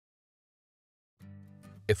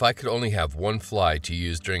If I could only have one fly to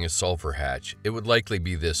use during a sulphur hatch, it would likely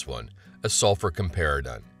be this one, a Sulphur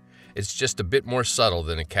Comparadun. It's just a bit more subtle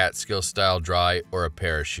than a Catskill style dry or a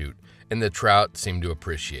parachute, and the trout seem to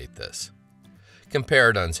appreciate this.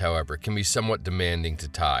 Comparaduns, however, can be somewhat demanding to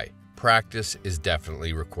tie. Practice is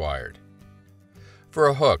definitely required. For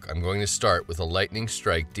a hook, I'm going to start with a Lightning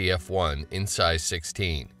Strike DF1 in size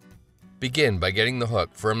 16. Begin by getting the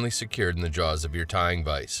hook firmly secured in the jaws of your tying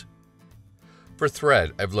vise. For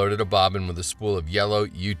thread, I've loaded a bobbin with a spool of yellow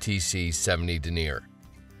UTC 70 denier.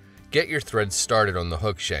 Get your thread started on the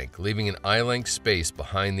hook shank, leaving an eye-length space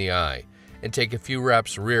behind the eye, and take a few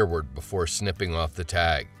wraps rearward before snipping off the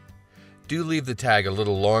tag. Do leave the tag a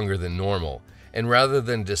little longer than normal, and rather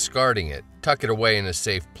than discarding it, tuck it away in a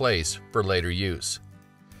safe place for later use.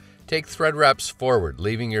 Take thread wraps forward,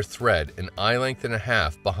 leaving your thread an eye-length and a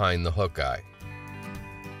half behind the hook eye.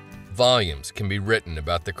 Volumes can be written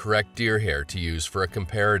about the correct deer hair to use for a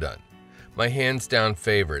comparadun. My hands-down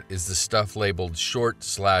favorite is the stuff labeled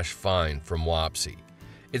short/fine from Wapsi.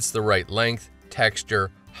 It's the right length, texture,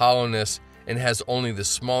 hollowness, and has only the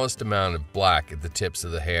smallest amount of black at the tips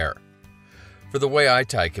of the hair. For the way I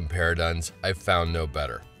tie comparaduns, I've found no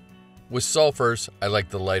better. With sulphurs, I like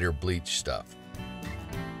the lighter bleach stuff.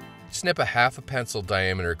 Snip a half a pencil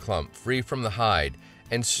diameter clump free from the hide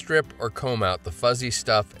and strip or comb out the fuzzy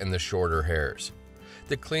stuff and the shorter hairs.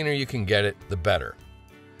 The cleaner you can get it, the better.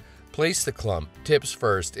 Place the clump, tips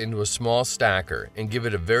first, into a small stacker and give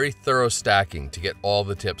it a very thorough stacking to get all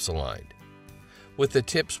the tips aligned. With the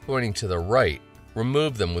tips pointing to the right,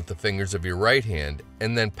 remove them with the fingers of your right hand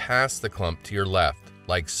and then pass the clump to your left,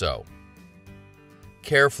 like so.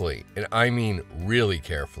 Carefully, and I mean really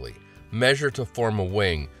carefully, measure to form a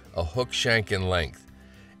wing a hook shank in length,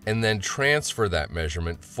 and then transfer that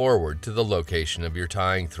measurement forward to the location of your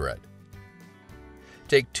tying thread.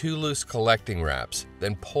 Take 2 loose collecting wraps,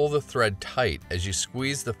 then pull the thread tight as you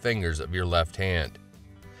squeeze the fingers of your left hand.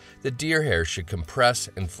 The deer hair should compress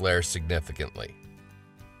and flare significantly.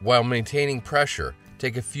 While maintaining pressure,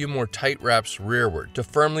 take a few more tight wraps rearward to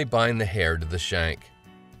firmly bind the hair to the shank.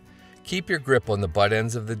 Keep your grip on the butt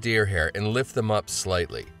ends of the deer hair and lift them up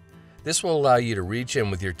slightly. This will allow you to reach in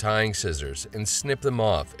with your tying scissors and snip them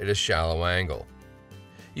off at a shallow angle.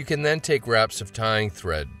 You can then take wraps of tying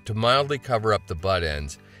thread to mildly cover up the butt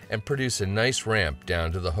ends and produce a nice ramp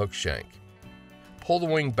down to the hook shank. Pull the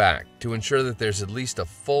wing back to ensure that there's at least a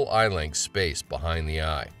full eye-length space behind the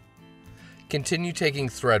eye. Continue taking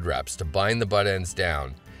thread wraps to bind the butt ends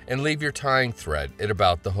down and leave your tying thread at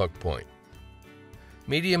about the hook point.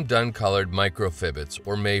 Medium dun-colored microfibbets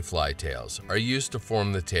or mayfly tails are used to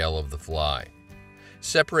form the tail of the fly.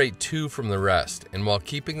 Separate 2 from the rest, and while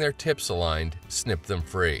keeping their tips aligned, snip them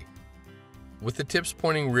free. With the tips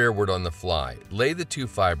pointing rearward on the fly, lay the 2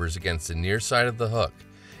 fibers against the near side of the hook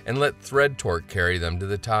and let thread torque carry them to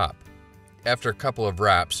the top. After a couple of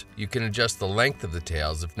wraps, you can adjust the length of the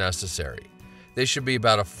tails if necessary. They should be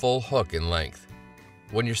about a full hook in length.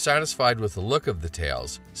 When you're satisfied with the look of the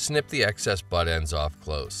tails, snip the excess butt ends off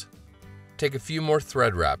close. Take a few more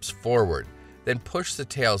thread wraps forward, then push the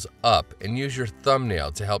tails up and use your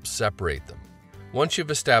thumbnail to help separate them. Once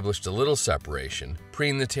you've established a little separation,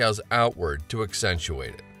 preen the tails outward to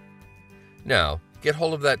accentuate it. Now, get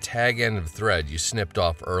hold of that tag end of thread you snipped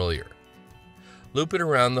off earlier. Loop it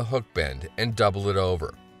around the hook bend and double it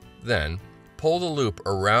over. Then, pull the loop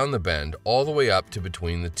around the bend all the way up to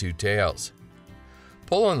between the 2 tails.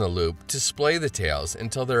 Pull on the loop to splay the tails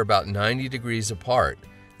until they're about 90 degrees apart,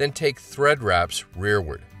 then take thread wraps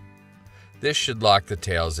rearward. This should lock the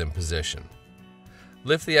tails in position.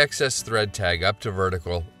 Lift the excess thread tag up to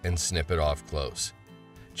vertical and snip it off close.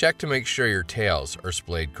 Check to make sure your tails are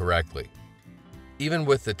splayed correctly. Even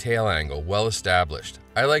with the tail angle well established,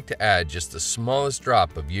 I like to add just the smallest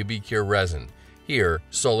drop of UV Cure resin, here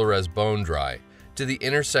Solarez Bone Dry, to the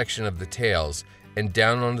intersection of the tails and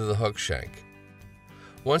down onto the hook shank.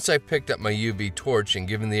 Once I've picked up my UV torch and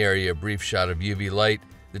given the area a brief shot of UV light,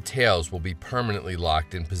 the tails will be permanently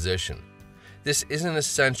locked in position. This isn't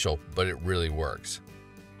essential, but it really works.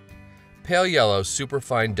 Pale yellow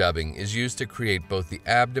superfine dubbing is used to create both the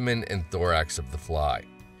abdomen and thorax of the fly.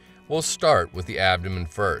 We'll start with the abdomen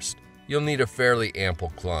first. You'll need a fairly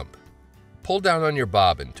ample clump. Pull down on your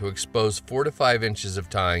bobbin to expose 4 to 5 inches of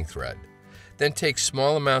tying thread. Then take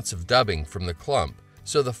small amounts of dubbing from the clump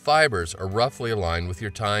so the fibers are roughly aligned with your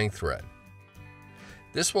tying thread.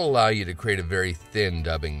 This will allow you to create a very thin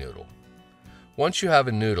dubbing noodle. Once you have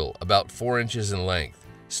a noodle about 4 inches in length,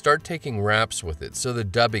 start taking wraps with it so the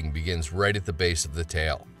dubbing begins right at the base of the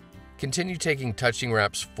tail. Continue taking touching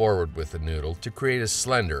wraps forward with the noodle to create a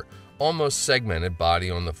slender, almost segmented body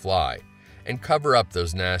on the fly, and cover up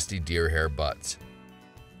those nasty deer hair butts.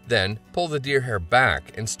 Then pull the deer hair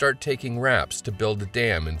back and start taking wraps to build a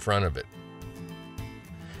dam in front of it.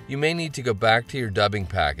 You may need to go back to your dubbing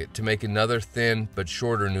packet to make another thin but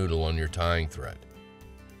shorter noodle on your tying thread.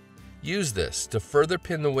 Use this to further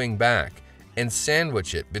pin the wing back and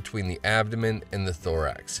sandwich it between the abdomen and the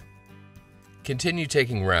thorax. Continue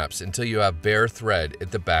taking wraps until you have bare thread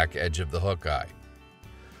at the back edge of the hook eye.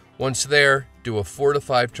 Once there, do a 4 to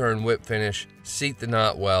 5 turn whip finish, seat the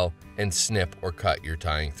knot well, and snip or cut your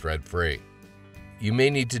tying thread free. You may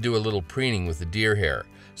need to do a little preening with the deer hair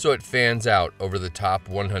so it fans out over the top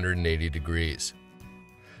 180 degrees.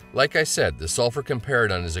 Like I said, the Sulphur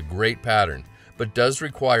Comparadun is a great pattern, but does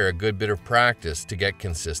require a good bit of practice to get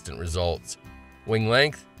consistent results. Wing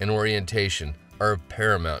length and orientation are of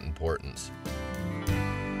paramount importance.